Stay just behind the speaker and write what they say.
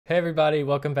Hey everybody,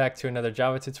 welcome back to another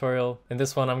Java tutorial. In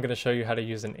this one, I'm going to show you how to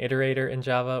use an iterator in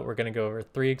Java. We're going to go over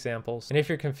 3 examples. And if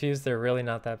you're confused, they're really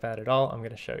not that bad at all. I'm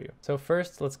going to show you. So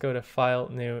first, let's go to File,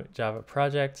 New, Java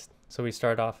Project. So we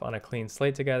start off on a clean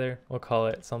slate together. We'll call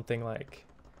it something like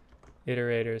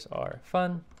iterators are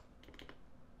fun.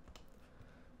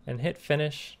 And hit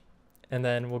finish. And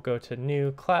then we'll go to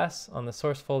New Class on the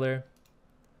source folder.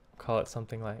 Call it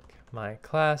something like my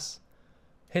class.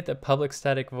 Hit the public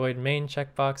static void main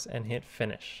checkbox and hit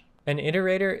finish. An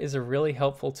iterator is a really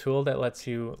helpful tool that lets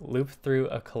you loop through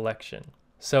a collection.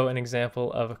 So an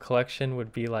example of a collection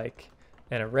would be like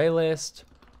an ArrayList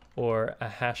or a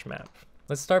HashMap.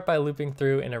 Let's start by looping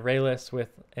through an ArrayList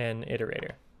with an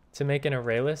iterator. To make an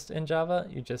ArrayList in Java,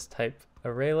 you just type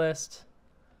ArrayList.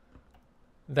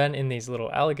 Then in these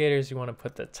little alligators, you want to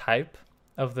put the type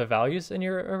of the values in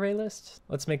your ArrayList.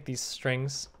 Let's make these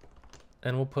strings.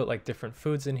 And we'll put like different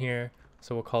foods in here.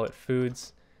 So we'll call it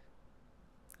foods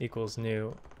equals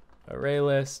new array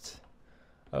list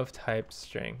of type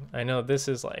string. I know this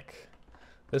was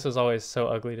always so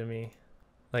ugly to me,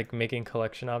 like making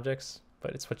collection objects,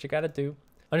 but it's what you gotta do.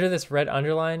 Under this red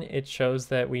underline, it shows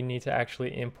that we need to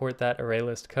actually import that array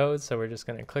list code. So we're just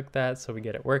gonna click that so we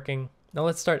get it working. Now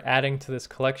let's start adding to this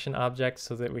collection object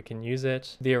so that we can use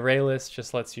it. The array list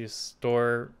just lets you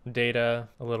store data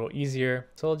a little easier.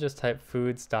 So we'll just type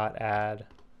foods.add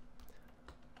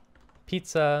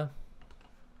pizza.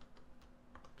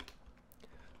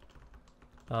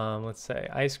 Let's say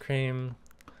ice cream.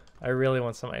 I really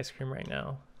want some ice cream right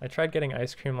now. I tried getting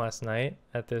ice cream last night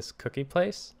at this cookie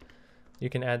place. You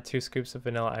can add 2 scoops of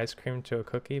vanilla ice cream to a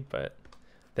cookie, but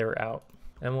they were out.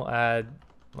 And we'll add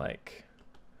like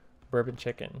bourbon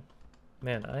chicken.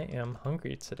 Man, I am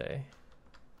hungry today.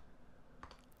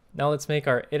 Now let's make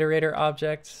our iterator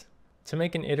object. To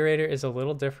make an iterator is a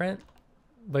little different,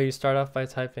 but you start off by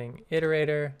typing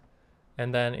iterator,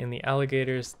 and then in the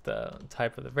alligators, the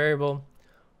type of the variable.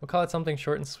 We'll call it something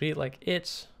short and sweet like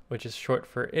it, which is short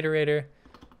for iterator.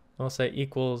 And we'll say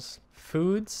equals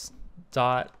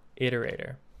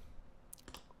foods.iterator.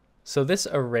 So this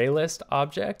array list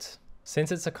object, since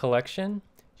it's a collection,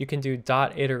 you can do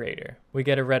 .iterator. We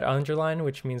get a red underline,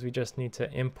 which means we just need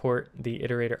to import the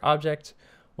iterator object.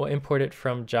 We'll import it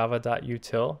from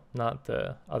java.util, not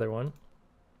the other one.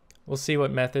 We'll see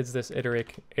what methods this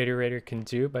iterator can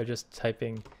do by just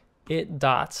typing it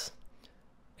dot.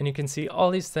 And you can see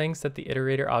all these things that the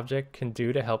iterator object can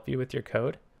do to help you with your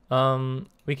code.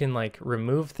 We can like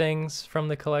remove things from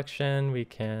the collection. We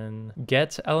can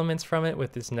get elements from it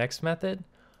with this next method.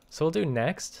 So we'll do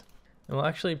next, and we'll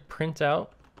actually print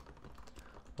out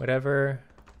whatever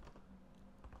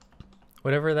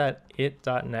that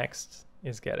it.next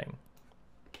is getting.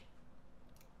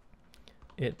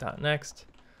 It.next.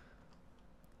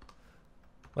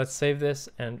 Let's save this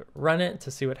and run it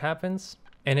to see what happens.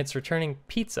 And it's returning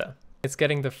pizza. It's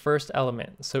getting the first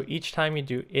element. So each time you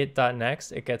do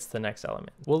it.next, it gets the next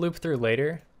element. We'll loop through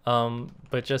later,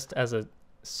 but just as a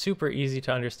super easy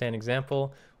to understand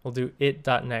example, we'll do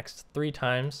it.next 3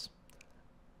 times.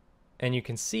 And you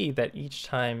can see that each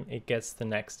time it gets the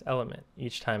next element,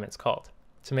 each time it's called.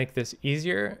 To make this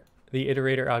easier, the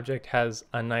iterator object has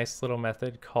a nice little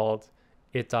method called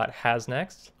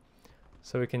it.hasNext.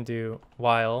 So we can do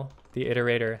while the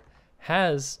iterator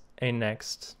has a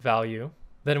next value,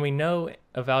 then we know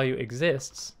a value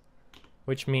exists,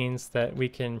 which means that we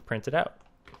can print it out.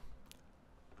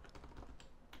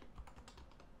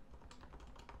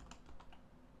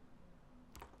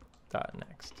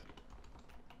 .next.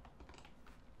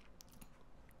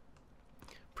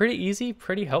 Pretty easy,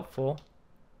 pretty helpful.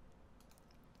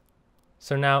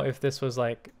 So now if this was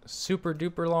like super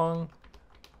duper long,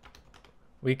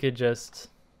 we could just,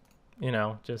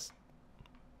 just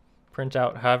print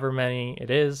out however many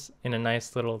it is in a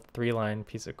nice little 3-line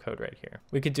piece of code right here.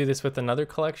 We could do this with another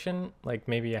collection, like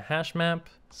maybe a HashMap.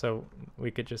 So we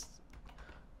could just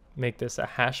make this a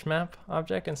HashMap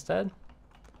object instead.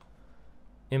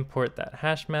 Import that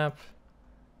HashMap,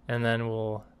 and then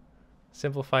we'll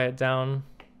simplify it down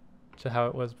to how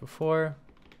it was before.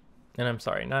 And I'm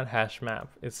sorry, not HashMap.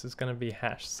 This is going to be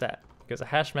HashSet, because a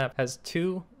HashMap has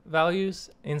 2 values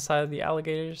inside of the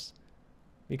alligators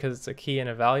because it's a key and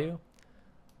a value.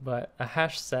 But a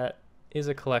HashSet is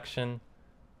a collection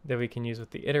that we can use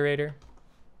with the iterator.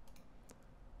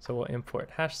 So we'll import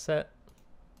HashSet,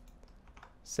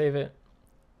 save it,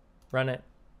 run it,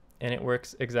 and it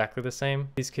works exactly the same.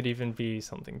 These could even be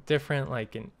something different,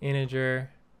 like an integer,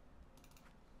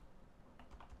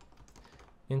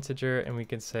 and we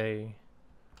could say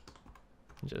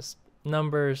just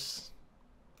numbers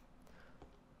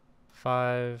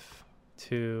 5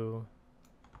 to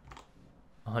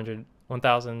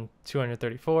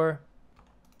 1,234.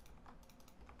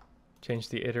 Change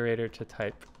the iterator to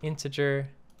type integer,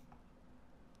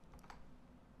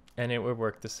 and it would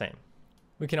work the same.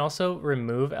 We can also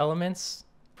remove elements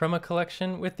from a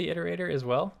collection with the iterator as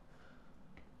well.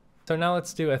 So now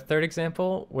let's do a third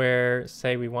example where,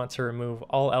 say, we want to remove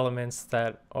all elements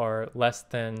that are less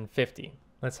than 50.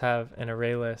 Let's have an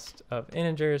array list of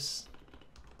integers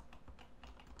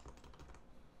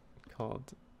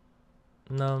called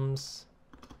nums.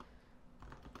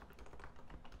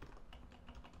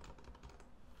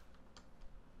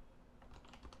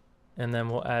 And then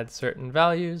we'll add certain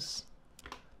values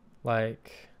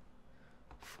like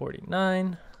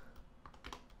 49.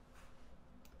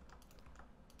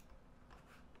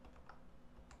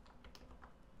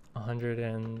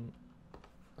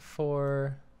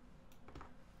 104,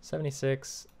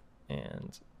 76,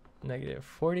 and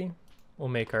 -40. We'll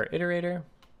make our iterator.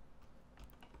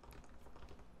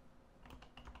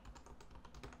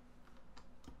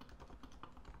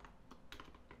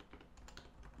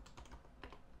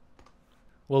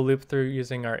 We'll loop through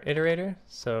using our iterator.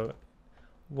 So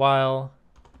while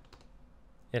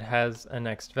it has a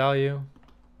next value,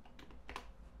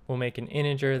 we'll make an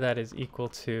integer that is equal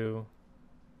to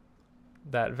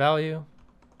that value.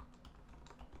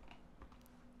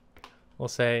 We'll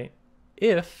say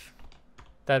if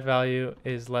that value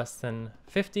is less than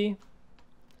 50,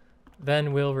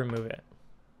 then we'll remove it.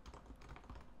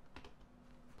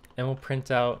 And we'll print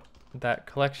out that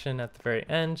collection at the very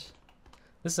end.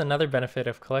 This is another benefit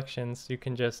of collections. You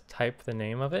can just type the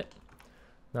name of it,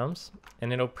 nums,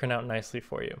 and it'll print out nicely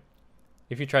for you.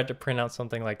 If you tried to print out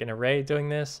something like an array doing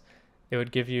this, it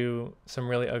would give you some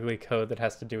really ugly code that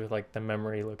has to do with like the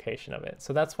memory location of it.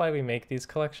 So that's why we make these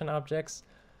collection objects,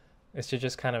 is to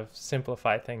just kind of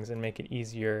simplify things and make it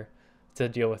easier to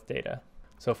deal with data.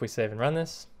 So if we save and run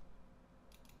this,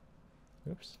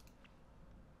 oops,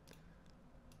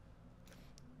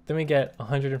 then we get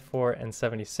 104 and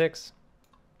 76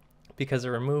 because it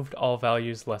removed all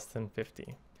values less than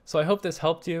 50. So I hope this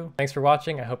helped you. Thanks for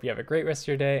watching. I hope you have a great rest of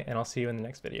your day, and I'll see you in the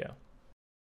next video.